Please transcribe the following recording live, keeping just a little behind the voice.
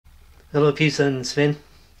Hello, Peace and Sven.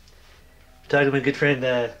 Talking to my good friend,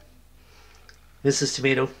 Mrs.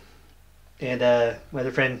 Tomato, and my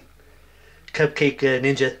other friend, Cupcake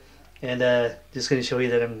Ninja, and just going to show you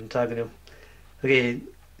that I'm talking to him. Okay,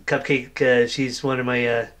 Cupcake, she's one of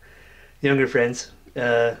my younger friends.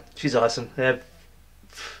 She's awesome. I have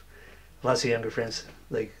lots of younger friends,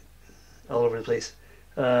 like all over the place.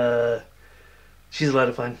 Uh, she's a lot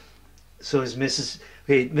of fun. So is Mrs.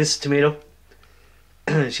 Tomato.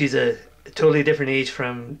 She's a totally different age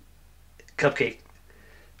from Cupcake.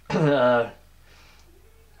 uh,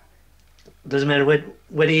 doesn't matter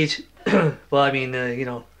what age. Well, I mean,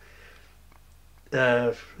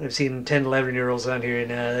 I've seen 10, 11-year-olds on here,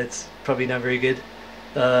 and that's probably not very good.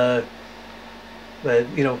 Uh, but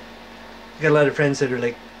I got a lot of friends that are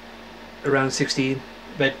like around 16.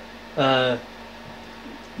 But uh,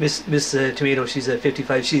 Miss Tomato, she's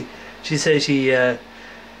 55. She says she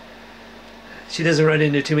doesn't run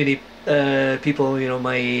into too many people,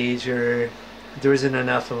 my age, or there isn't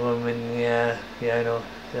enough of them. And yeah, I know.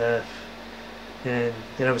 And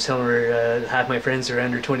then I was telling her half my friends are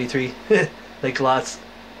under 23, like lots.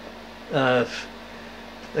 Uh,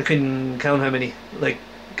 I couldn't count how many. Like,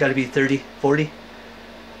 got to be 30, 40.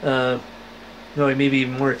 Uh, no, maybe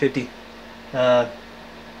even more, 50. Uh,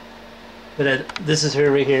 but this is her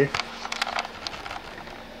right here.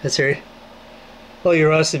 That's her. Oh,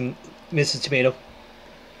 you're awesome, Mrs. Tomato.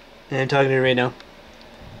 And I'm talking to her right now.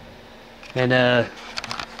 And uh,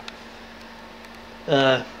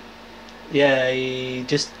 yeah, I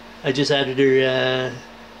just added her.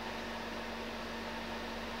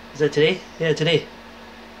 Is that today? Yeah, today.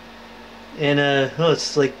 And oh,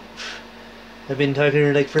 it's like I've been talking to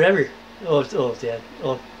her like forever. Oh yeah.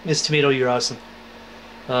 Oh, Miss Tomato, you're awesome.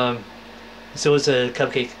 Um, so is a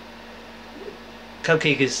Cupcake.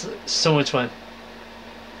 Cupcake is so much fun.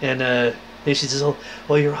 And then she says, "Oh,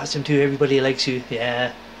 you're awesome too. Everybody likes you."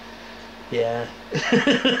 Yeah, yeah.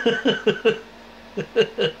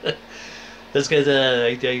 That's because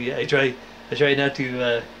I try not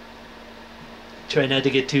to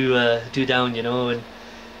get too down, and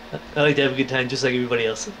I like to have a good time just like everybody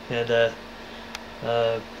else. And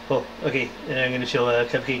oh, okay. And I'm gonna show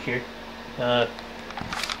Cupcake here. Uh,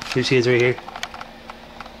 here she is right here.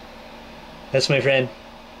 That's my friend,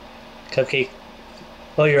 Cupcake.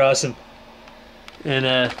 Oh, you're awesome.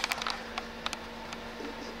 And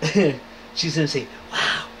she's gonna say,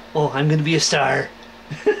 "Wow, oh, I'm gonna be a star."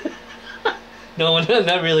 No,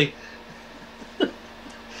 not really.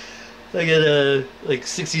 I got like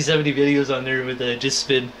 60, 70 videos on there with just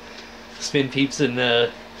spin peeps,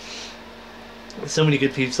 and so many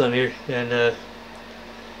good peeps on here. And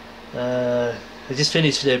I just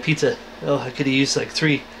finished pizza. Oh, I could have used like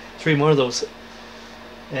three more of those.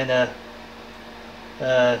 And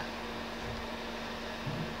uh,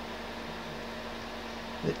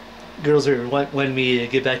 girls are wanting me to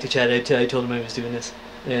get back to chat. I told them I was doing this,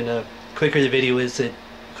 and quicker the video is, the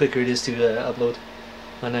quicker it is to upload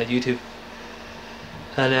on YouTube.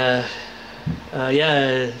 And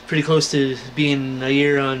yeah, pretty close to being a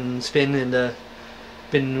year on Spin, and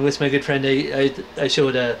been with my good friend. I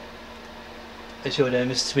showed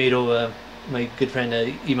Miss Tomato, my good friend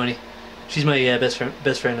E Money. She's my best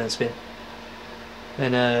friend on Spin.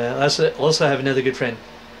 And I also have another good friend,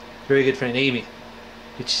 very good friend, Amy,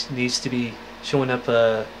 which needs to be showing up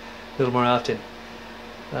a little more often.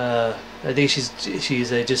 I think she's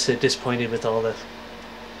just disappointed with all the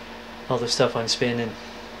stuff on Spin, and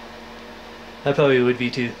I probably would be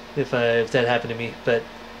too if that happened to me. But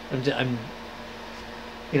I'm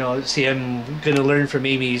see, I'm gonna learn from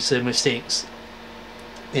Amy's mistakes.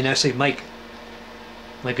 And actually, Mike,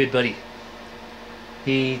 my good buddy,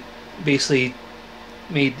 he basically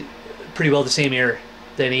made pretty well the same error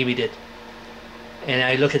that Amy did. And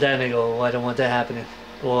I look at that and I go, "Well, I don't want that happening.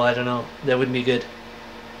 Well, I don't know. That wouldn't be good."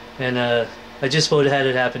 And I just about had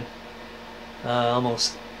it happen.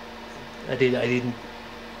 Almost. I didn't.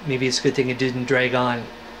 Maybe it's a good thing it didn't drag on.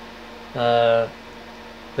 But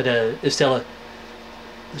Estella,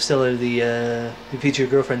 the future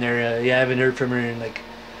girlfriend there, yeah, I haven't heard from her in like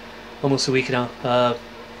almost a week now. I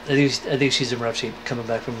think she's in rough shape coming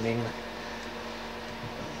back from England.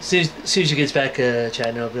 As soon as she gets back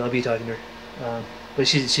chatting, I'll be talking to her. But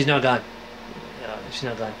she's not gone. She's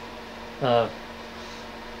not gone.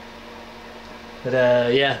 But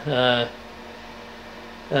yeah.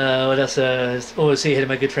 What else? Say hi to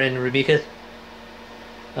my good friend Ramika.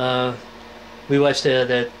 We watched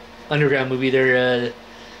the Underground movie there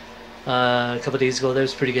a couple days ago. That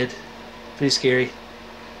was pretty good, pretty scary.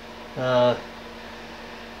 But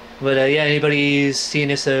yeah, anybody seeing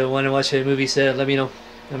this want to watch a movie, let me know.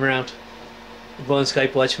 I'm around. go on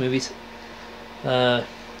Skype, watch movies. Uh,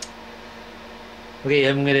 okay,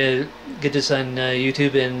 I'm gonna get this on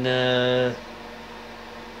YouTube and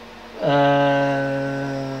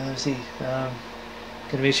let's see.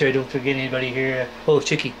 Gonna make sure I don't forget anybody here. Oh,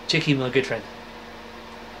 Chicky, my good friend.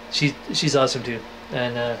 She's awesome too,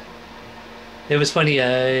 and it was funny.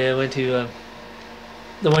 I went to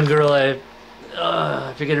the one girl.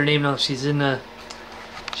 I forget her name now. She's in.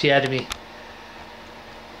 She added me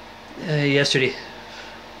yesterday.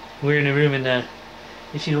 We were in a room and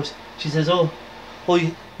she goes. She says, "Oh,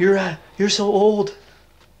 you're so old."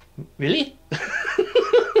 Really?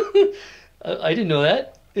 I didn't know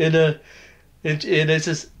that. And I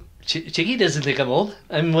says, Chicky doesn't think I'm old.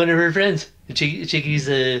 I'm one of her friends. And Chicky's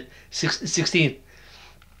 16.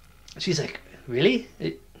 She's like, really?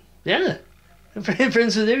 Yeah. I'm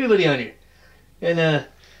friends with everybody on here. And I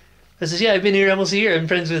says, yeah, I've been here almost a year. I'm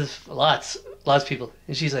friends with lots of people.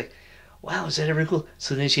 And she's like, wow, is that ever cool?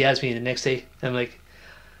 So then she asked me the next day. I'm like,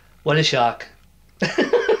 what a shock.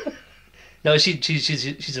 No,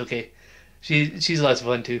 she's okay. She's lots of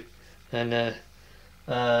fun too. And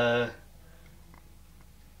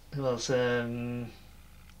who else? My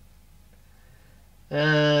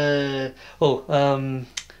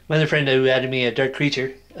other friend who added me, a Dark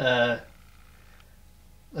Creature.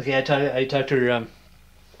 Okay, I talked to her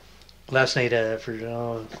last night for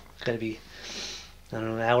it's gotta be, I don't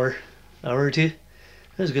know, an hour or two.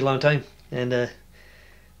 It was a good long time. And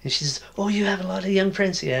she says, "Oh, you have a lot of young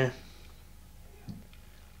friends." Yeah.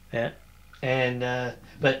 Yeah. And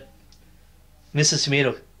but Mrs.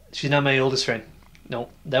 Tomato, she's not my oldest friend. No,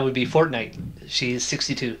 that would be Fortnite. She's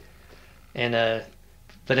 62. And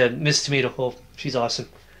but Miss Tomato, oh, she's awesome.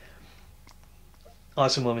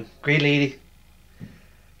 Awesome woman. Great lady.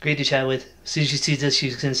 Great to chat with. As soon as she sees this,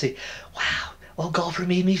 she's gonna say, "Wow, oh, golfer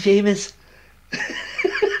made me famous."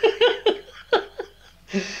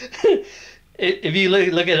 If you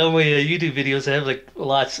look at all my YouTube videos, I have like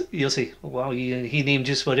lots. You'll see. Wow, he named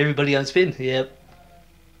just about everybody on Spin. Yep.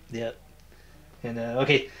 And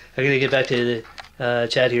okay, I'm gonna get back to the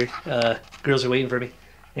chat here. Girls are waiting for me,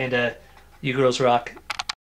 and you girls rock.